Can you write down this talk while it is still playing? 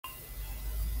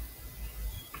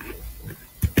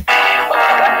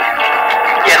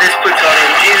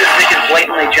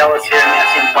jealous here in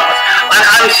the class.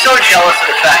 I'm so jealous of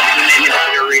the fact that you made me look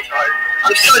like a retard.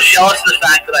 I'm so jealous of the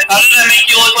fact that How did I make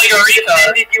you look like a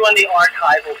retard? Defended you on the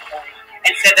archival point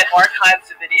and said that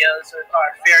archives of videos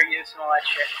are fair use and all that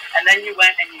shit. And then you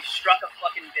went and you struck a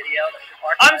fucking video that was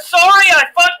archived. I'm sorry, I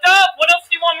fucked up. What else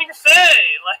do you want me to say?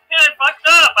 Like, I fucked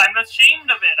up. I'm ashamed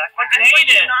of it. I fucking hate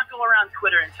it. Not go around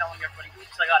Twitter and telling everybody,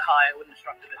 oops, I got high. I wouldn't have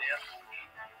struck the video.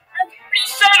 You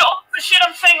said all the shit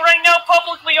I'm saying right now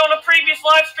publicly on a previous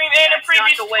live stream and a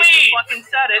previous tweet. That's not the way you fucking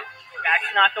said it. That's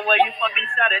not the way you fucking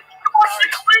said it. What's the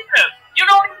clip? You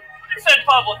don't even said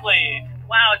publicly.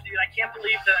 Wow, dude, I can't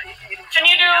believe that. Can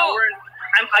you do?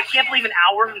 I can't believe an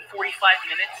hour and 45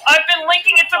 minutes. I've been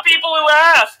linking it to people who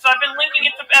asked. I've been linking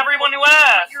it to everyone who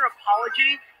asked. Your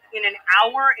apology in an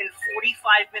hour and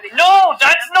 45 minutes. No,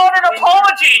 that's not an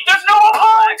apology. There's no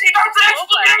apology. That's an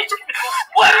explanation.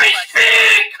 Let me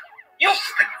speak. You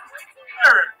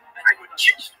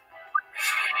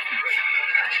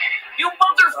You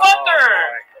motherfucker.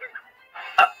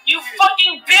 You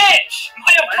fucking bitch!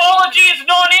 My apology is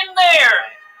not in there!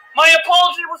 My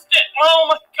apology was oh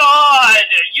my god!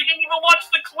 You didn't even watch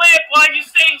the clip! Why are you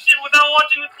saying shit without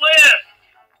watching the clip?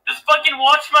 Just fucking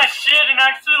watch my shit and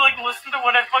actually, like, listen to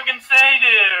what I fucking say,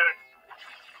 dude!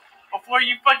 Before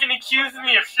you fucking accuse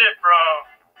me of shit, bro!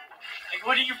 Like,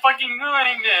 what are you fucking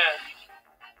doing, dude?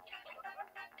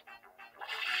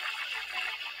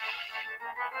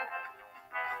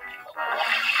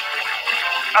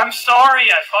 I'm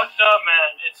sorry, I fucked up,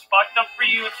 man. It's fucked up for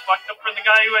you, it's fucked up for the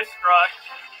guy who I struck.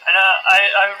 And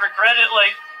I regret it,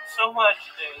 like, so much,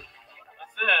 dude.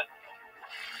 That's it.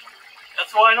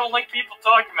 That's why I don't like people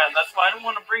talking, man. That's why I don't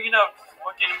want to bring it up. It's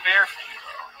fucking embarrassing,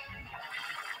 bro.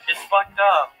 It's fucked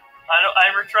up. I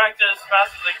retracted as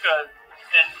fast as I could.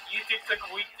 And YouTube took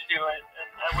a week to do it, and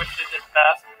I wish they did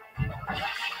faster.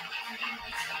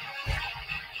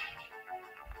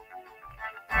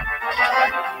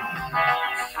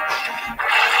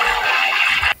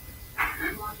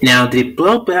 Now, the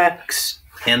Bowblax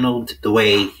handled the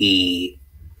way he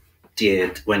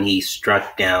did when he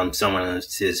struck down someone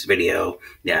else's video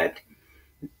that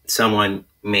someone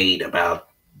made about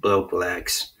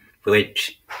Bowblax,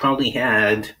 which probably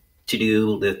had to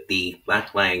do with the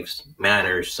Black Lives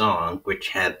Matter song, which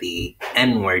had the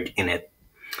N-word in it.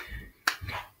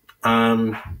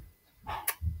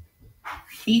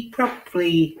 He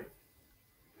probably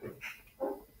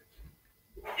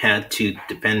had to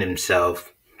defend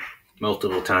himself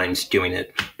multiple times doing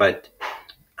it, but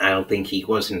I don't think he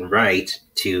wasn't right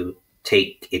to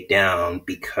take it down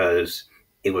because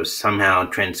it was somehow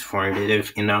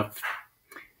transformative enough,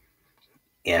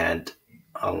 and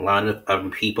a lot of other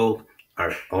people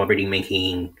are already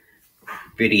making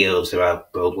videos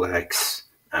about Bowblax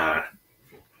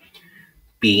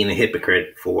being a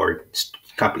hypocrite for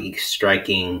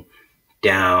striking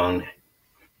down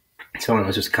someone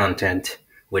else's content,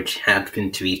 which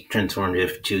happened to be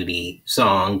transformative to the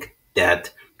song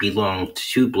that belonged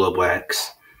to Bowblax,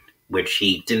 which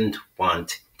he didn't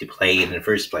want to play in the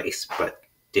first place, but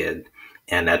did.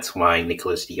 And that's why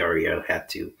Nicholas DeOrio had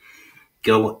to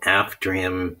go after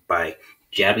him by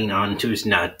jabbing onto his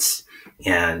nuts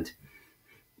and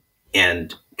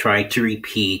try to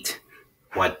repeat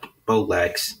what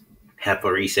Bowblax had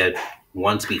already said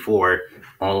once before,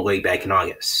 all the way back in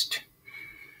August.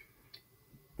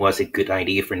 Was it a good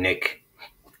idea for Nick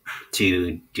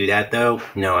to do that, though?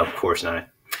 No, of course not.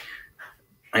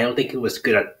 I don't think it was a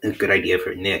good idea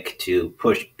for Nick to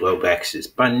push Bowblax's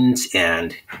buttons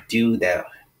and do that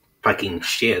fucking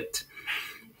shit,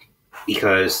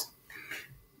 because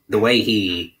the way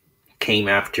he came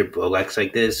after Bowblax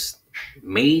like this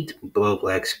made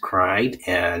Bowblax cry,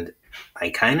 and I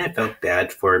kind of felt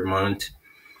bad for a moment.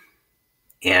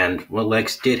 And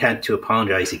Bowblax did have to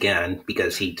apologize again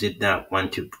because he did not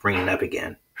want to bring it up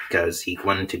again, because he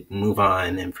wanted to move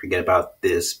on and forget about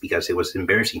this because it was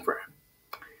embarrassing for him.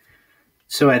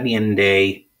 So at the end of the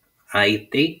day, I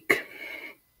think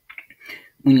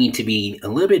we need to be a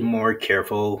little bit more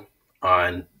careful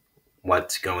on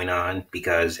what's going on,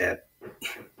 because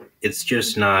it's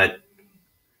just not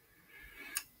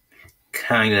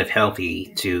kind of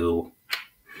healthy to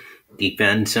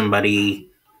defend somebody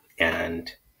and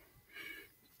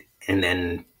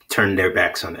then turn their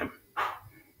backs on them.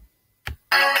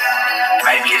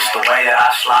 Maybe it's the way that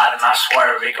I slide and I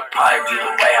swerve. It could probably be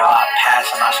the way how I pass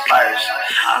and I splurge.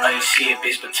 I know you see it,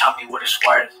 bitch, but tell me what it's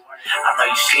worth. I know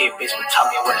you see it, bitch, but tell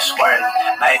me what it's worth.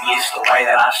 Maybe it's the way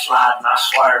that I slide and I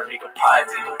swerve. It could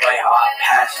probably be the way how I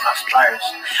pass and I splurge.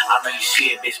 I know you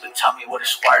see it, bitch, but tell me what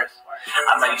it's worth.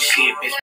 I know you see it, bitch.